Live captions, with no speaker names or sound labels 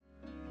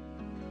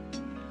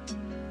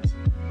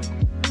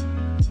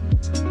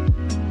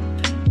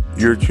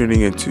You're tuning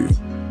into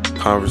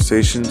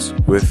Conversations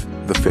with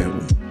the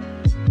Family.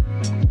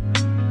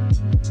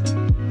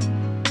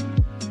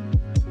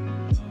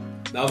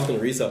 I was going to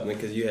read something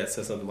because you had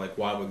said something like,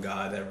 why would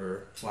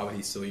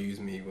he still use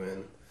me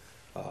when,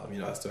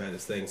 I still had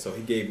this thing. So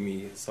he gave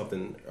me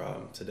something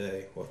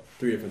today, well,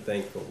 3 different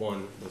things, but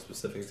one was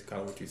specific to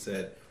kind of what you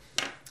said.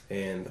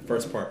 And the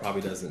first part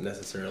probably doesn't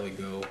necessarily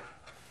go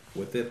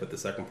with it, but the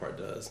second part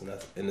does.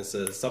 And it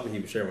says something he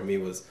was sharing with me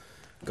was,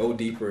 go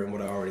deeper in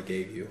what I already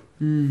gave you.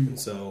 And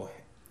so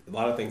a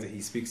lot of things that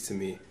he speaks to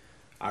me,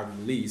 I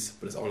release,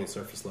 but it's only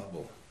surface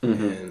level.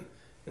 And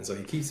so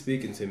he keeps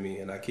speaking to me,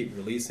 and I keep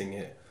releasing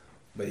it.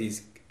 But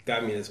he's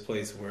got me in this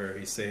place where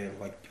he's saying,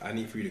 like, I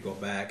need for you to go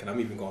back. And I'm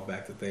even going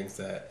back to things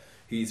that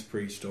he's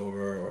preached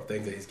over or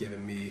things that he's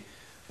given me.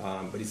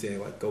 But he's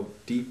saying, like, go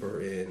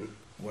deeper in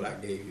what I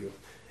gave you.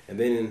 And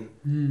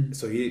then,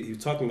 so he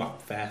was talking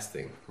about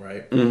fasting,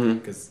 right?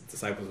 Because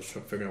disciples were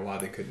figuring out why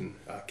they couldn't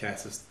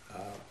cast this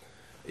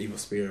evil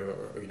spirit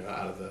or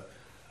out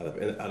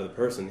of the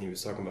person. He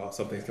was talking about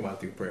something's come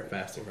out through prayer and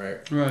fasting,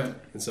 right? Right.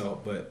 And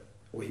so, but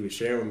what he was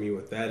sharing with me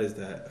with that is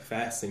that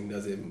fasting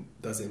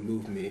doesn't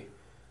move me.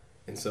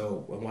 And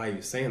so, why he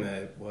was saying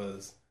that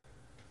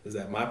is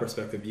that my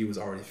perspective of you is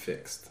already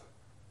fixed.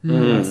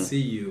 What I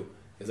see you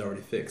is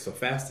already fixed. So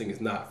fasting is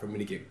not for me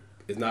to get.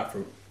 It's not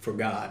for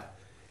God.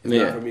 It's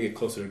not for me to get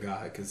closer to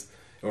God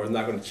or it's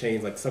not going to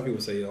change. Like some people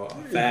say,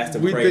 fast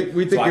and pray.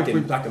 We think I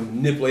can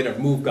manipulate or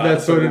move God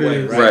that's a certain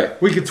way, right?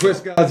 We could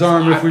twist God's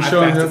arm if we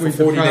show him that we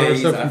can fry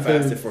ourselves. I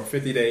fasted for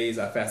 50 days.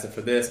 I fasted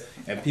for this,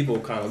 and people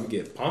kind of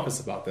get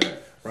pompous about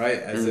that, right?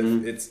 As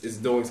if it's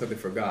doing something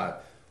for God,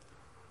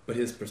 but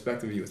his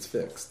perspective of you is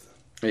fixed.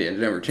 Yeah, it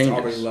never changes.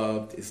 It's already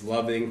loved. It's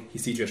loving. He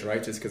sees you as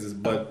righteous because his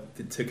blood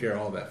took care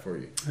of all that for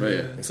you. Right.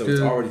 And so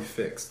it's already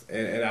fixed.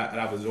 And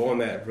I was on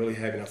that really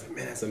heavy. And I was like,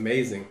 man, that's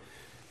amazing.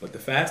 But the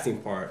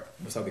fasting part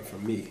was something for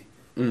me.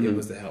 It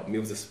was to help me. It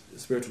was a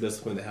spiritual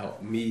discipline to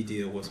help me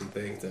deal with some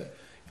things that,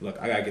 look,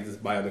 I gotta get this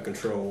body under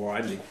control, or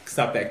I need to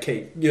stop that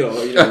cake,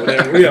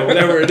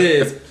 whatever it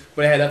is.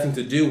 But it had nothing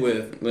to do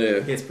with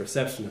his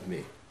perception of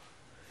me.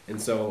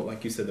 And so,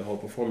 like you said, the whole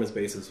performance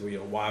basis,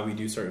 why we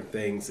do certain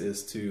things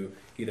is to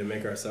either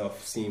make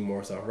ourselves seem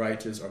more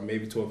self-righteous, or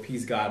maybe to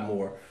appease God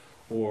more,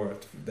 or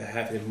to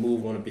have Him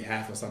move on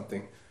behalf of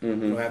something. You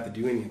don't have to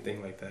do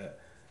anything like that.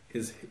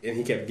 And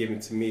he kept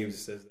giving to me,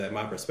 says that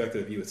my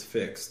perspective of you is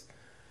fixed,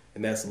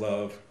 and that's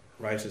love,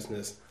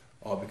 righteousness,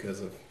 all because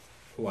of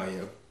who I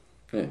am.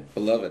 Yeah,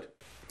 beloved.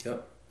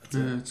 Yep.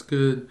 That's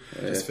good.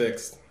 It's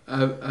fixed.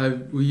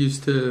 We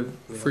used to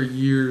for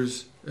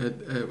years.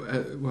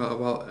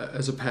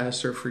 As a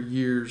pastor for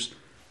years,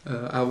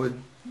 I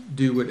would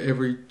do what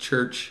every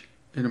church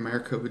in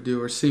America would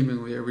do, or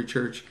seemingly every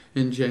church.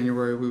 In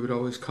January, we would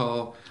always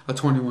call a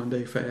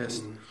 21-day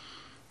fast.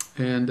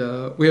 And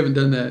we haven't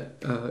done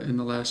that in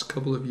the last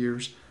couple of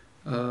years.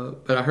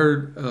 But I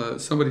heard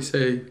somebody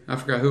say, I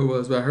forgot who it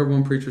was, but I heard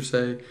one preacher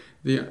say,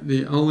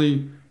 the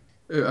only,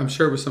 I'm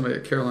sure it was somebody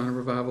at Carolina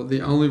Revival,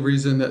 the only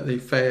reason that they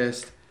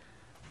fast,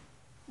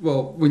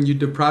 well, when you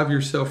deprive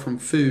yourself from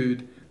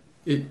food,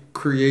 it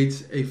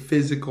creates a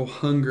physical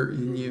hunger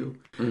in you.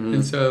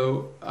 And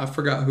so I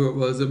forgot who it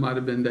was. It might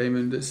have been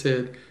Damon that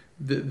said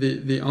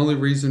the only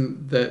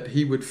reason that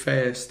he would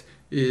fast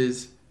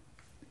is,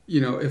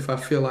 if I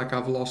feel like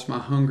I've lost my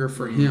hunger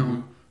for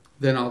him,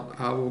 then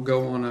I will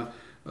go on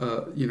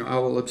I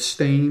will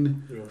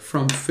abstain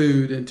from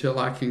food until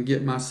I can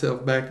get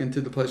myself back into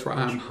the place where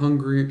I'm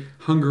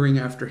hungering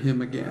after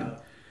him again.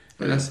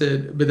 And I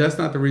said, but that's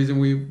not the reason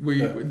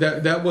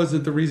that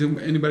wasn't the reason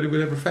anybody would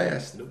ever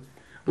fast. Nope.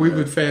 We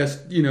would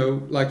fast,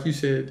 like you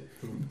said,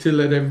 to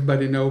let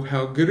everybody know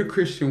how good a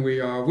Christian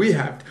we are.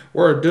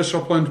 We're a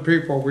disciplined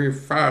people. We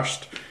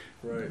fast.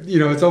 Right.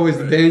 It's always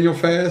the Daniel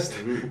fast.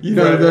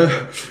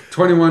 The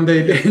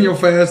 21-day Daniel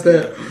fast.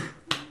 That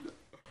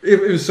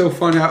it was so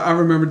funny. I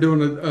remember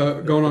doing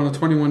going on a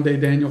 21-day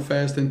Daniel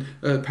fast, and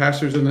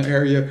pastors in the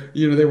area,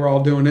 they were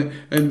all doing it.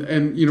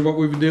 And what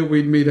we would do,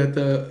 we'd meet at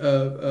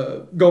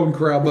the Golden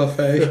Corral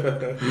buffet,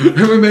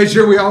 and we made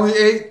sure we only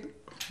ate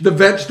the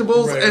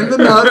vegetables and the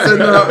nuts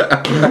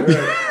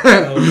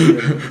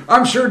and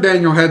I'm sure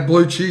Daniel had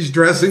blue cheese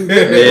dressing.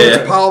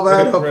 Let's pile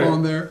that up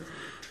on there.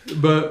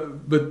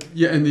 But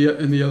yeah, and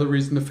the other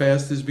reason to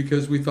fast is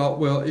because we thought,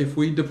 well, if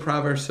we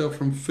deprive ourselves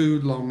from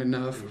food long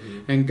enough,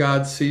 and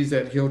God sees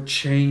that, He'll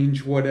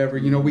change whatever.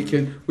 We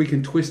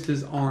can twist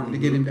His arm to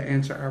get Him to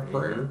answer our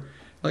prayer.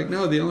 Like,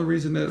 no, the only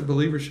reason that a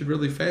believer should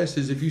really fast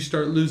is if you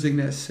start losing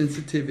that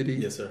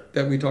sensitivity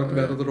that we talked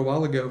about a little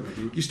while ago.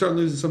 You start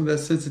losing some of that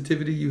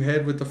sensitivity you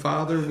had with the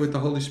Father, with the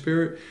Holy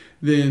Spirit,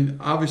 then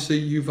obviously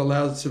you've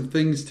allowed some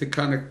things to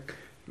kind of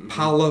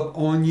pile up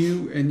on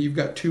you, and you've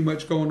got too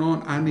much going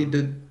on. I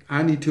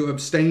need to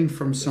abstain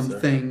from some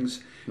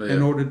things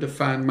in order to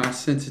find my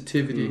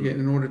sensitivity again,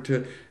 in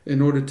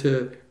order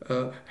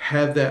to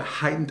have that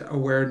heightened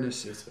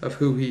awareness of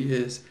who He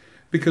is.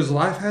 Because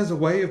life has a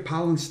way of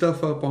piling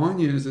stuff up on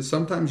you. Is that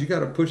sometimes you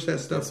got to push that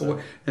stuff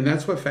away, and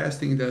that's what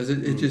fasting does.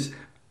 It just,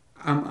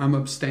 I'm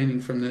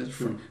abstaining from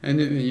this, and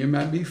it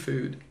might be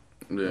food.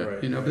 Yeah.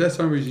 Right. You know, but that's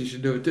the only reason you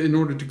should do it, in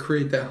order to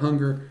create that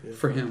hunger Yeah.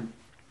 for Him.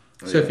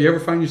 So Yeah. if you ever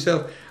find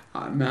yourself,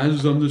 I'm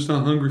just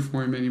not hungry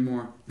for Him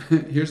anymore.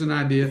 Here's an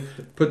idea: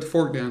 put the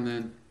fork down.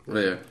 Then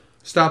Yeah.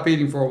 stop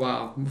eating for a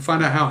while.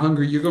 Find out how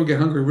hungry you're gonna get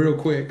hungry real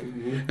quick,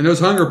 Mhm. and those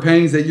hunger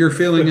pains that you're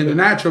feeling in the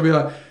natural, be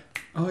like,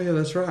 oh yeah,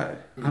 that's right.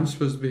 I'm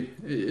supposed to be.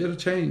 It'll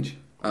change.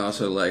 I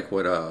also like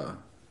what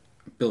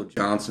Bill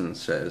Johnson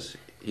says.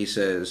 He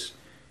says,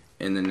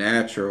 in the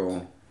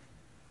natural,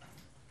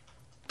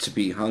 to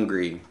be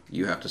hungry,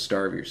 you have to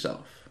starve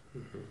yourself.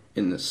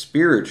 In the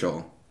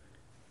spiritual,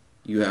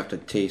 you have to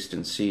taste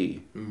and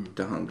see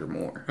to hunger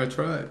more. That's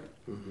right.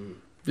 Mhm.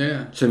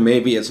 Yeah. So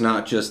maybe it's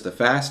not just the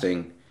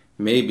fasting.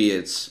 Maybe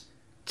it's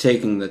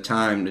taking the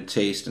time to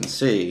taste and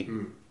see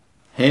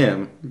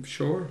Him,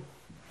 Sure.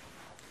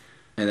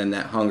 and then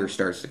that hunger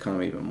starts to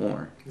come even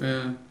more.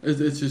 Yeah,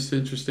 it's just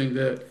interesting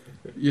that,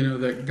 you know,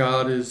 that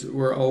God is,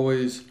 we're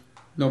always,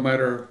 no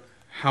matter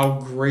how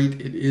great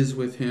it is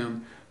with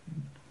Him,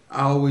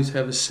 I always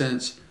have a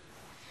sense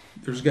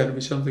there's got to be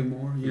something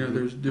more. You know,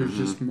 there's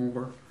just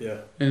more.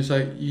 Yeah. And it's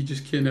like, you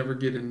just can never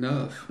get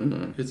enough.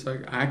 Mhm. It's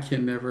like, I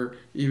can never,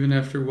 even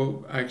after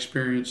what I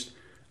experienced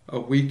a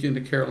week in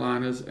the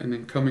Carolinas and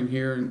then coming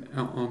here and,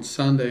 on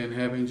Sunday and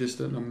having just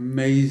an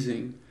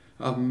amazing,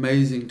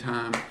 amazing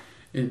time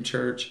in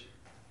church.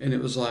 And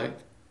it was like,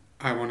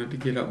 I wanted to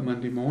get up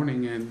Monday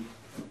morning and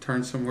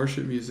turn some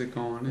worship music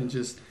on and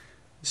just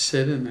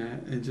sit in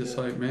that and just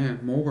like, man,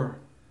 more.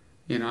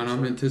 You know, and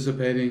I'm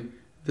anticipating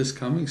this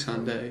coming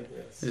Sunday.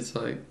 Yes. It's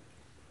like,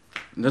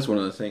 And that's one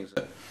of the things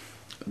that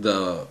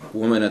the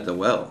woman at the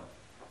well,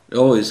 it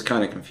always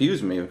kind of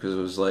confused me, because it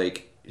was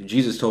like,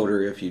 Jesus told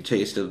her, if you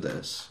taste of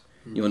this,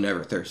 you'll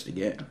never thirst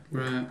again.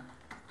 right.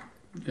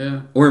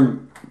 Yeah. Or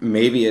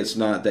maybe it's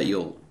not that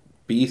you'll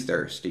be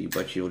thirsty,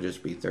 but you'll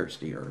just be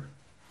thirstier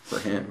for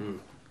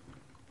Him.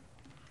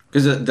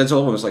 Because that's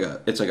almost like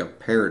it's like a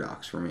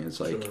paradox for me. It's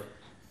like, Sure.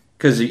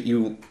 because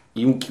you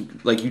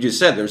like you just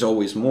said, there's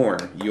always more.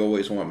 You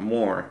always want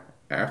more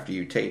after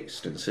you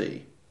taste and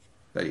see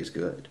that He's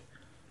good.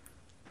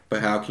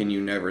 But how can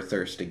you never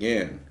thirst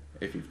again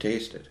if you've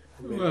tasted?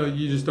 Well,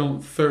 you just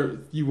don't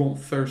you won't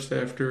thirst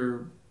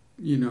after,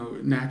 you know,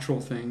 natural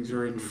things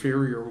or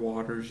inferior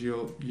waters.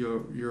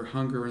 Your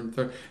hunger and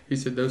thirst. He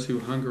said, "Those who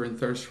hunger and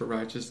thirst for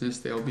righteousness,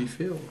 they'll be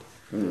filled."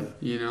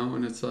 You know,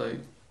 and it's like,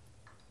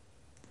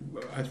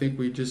 I think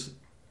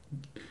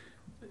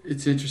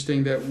it's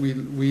interesting that we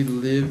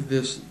live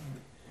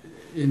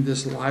in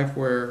this life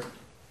where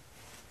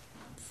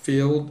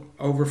field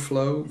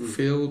overflow,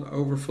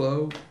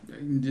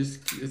 and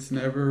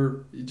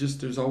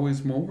there's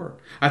always more.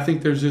 I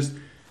think there's just,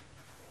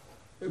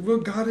 well,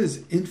 God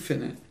is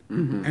infinite,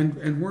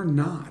 and we're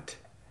not.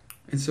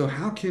 And so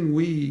how can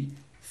we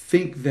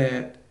think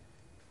that,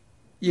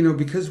 you know,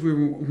 because we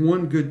were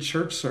one good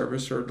church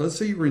service, or let's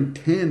say you were in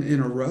 10 in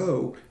a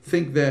row,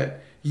 think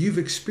that you've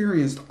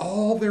experienced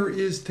all there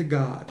is to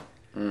God.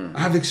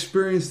 I've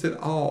experienced it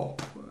all.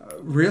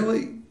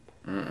 Really?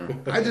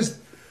 I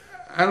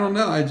don't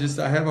know. I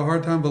have a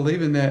hard time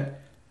believing that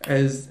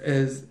as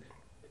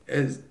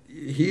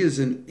He is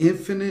an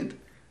infinite,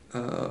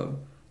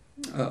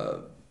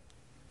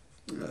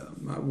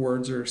 my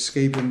words are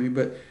escaping me,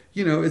 but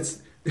you know,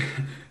 it's,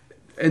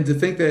 and to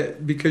think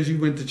that because you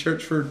went to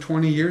church for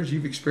 20 years,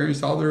 you've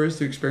experienced all there is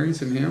to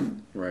experience in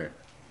Him? Right.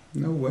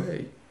 No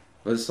way.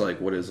 It's like,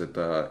 what is it?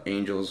 The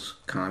angels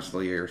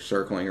constantly are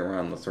circling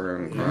around the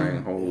throne,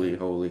 crying, "Holy,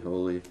 holy,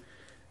 holy,"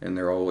 and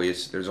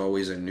there's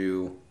always a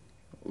new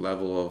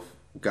level of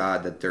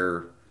God that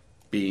they're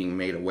being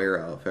made aware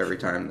of every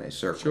time they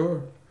circle.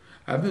 Sure.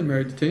 I've been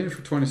married to Tina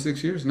for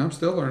 26 years, and I'm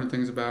still learning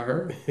things about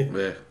her.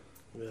 Yeah.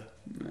 Yeah.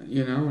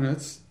 You know, and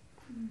that's,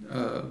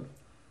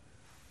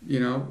 you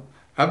know,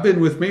 I've been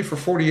with me for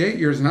 48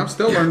 years, and I'm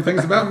still learning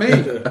things about me.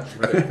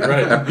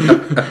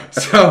 Right.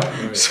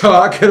 So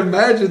I can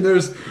imagine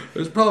there's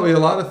probably a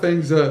lot of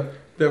things that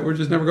we're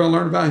just never going to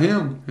learn about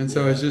Him, and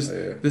so it's just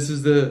this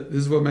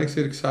is what makes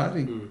it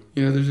exciting.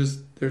 You know,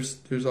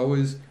 there's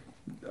always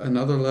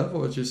another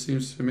level. It just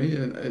seems to me,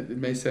 and it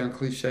may sound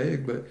cliche,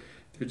 but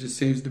there just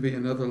seems to be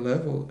another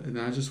level, and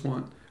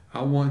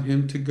I want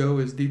Him to go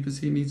as deep as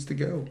He needs to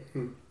go,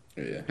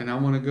 and I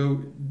want to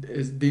go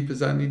as deep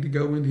as I need to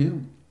go in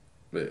Him.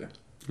 Yeah.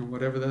 And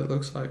whatever that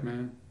looks like,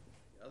 man.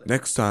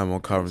 Next time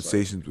on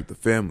Conversations with the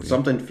Family.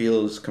 Something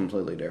feels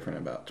completely different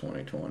about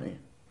 2020.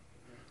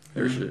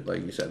 There's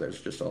like you said,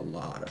 there's just a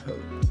lot of hope.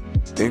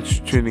 Thanks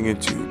for tuning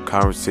into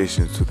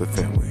Conversations with the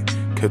Family.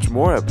 Catch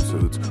more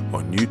episodes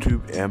on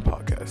YouTube and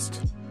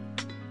podcast.